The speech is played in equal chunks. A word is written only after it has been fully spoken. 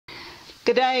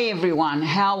Good day, everyone.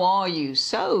 How are you?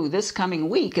 So this coming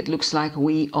week, it looks like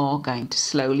we are going to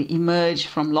slowly emerge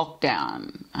from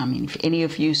lockdown. I mean, if any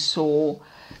of you saw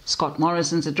Scott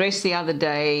Morrison's address the other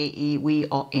day, we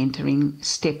are entering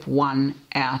step 1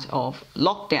 out of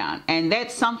lockdown. And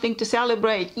that's something to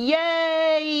celebrate.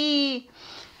 Yay!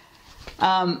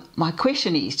 My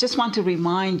question is, just want to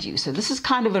remind you, so this is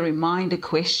kind of a reminder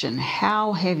question.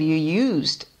 How have you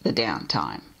used the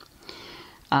downtime?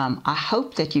 I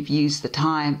hope that you've used the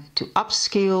time to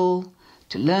upskill,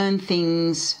 to learn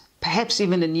things, perhaps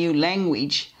even a new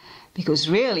language, because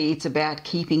really it's about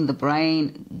keeping the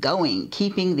brain going,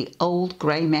 keeping the old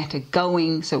grey matter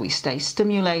going so we stay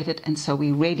stimulated and so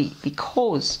we're ready,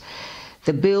 because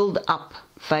the build-up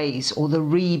phase or the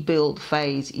rebuild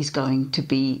phase is going to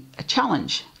be a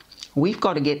challenge. We've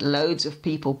got to get loads of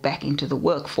people back into the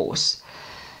workforce.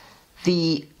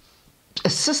 The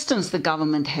assistance the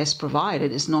government has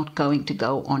provided is not going to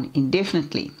go on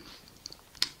indefinitely,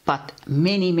 but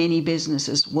many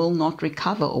businesses will not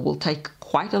recover, or will take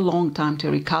quite a long time to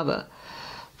recover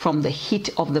from the hit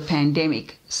of the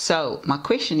pandemic. So my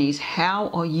question is, how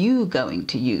are you going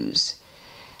to use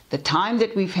the time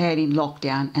that we've had in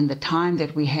lockdown and the time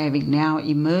that we're having now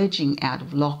emerging out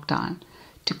of lockdown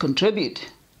to contribute,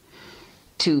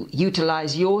 to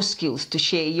utilize your skills, to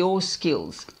share your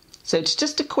skills? So it's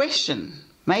just a question,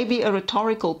 maybe a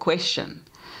rhetorical question,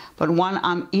 but one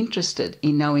I'm interested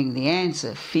in knowing the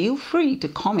answer. Feel free to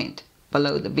comment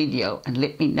below the video and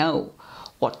let me know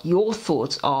what your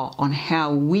thoughts are on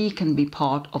how we can be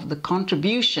part of the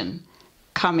contribution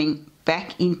coming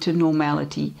back into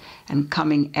normality and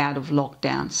coming out of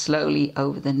lockdown slowly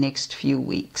over the next few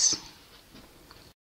weeks.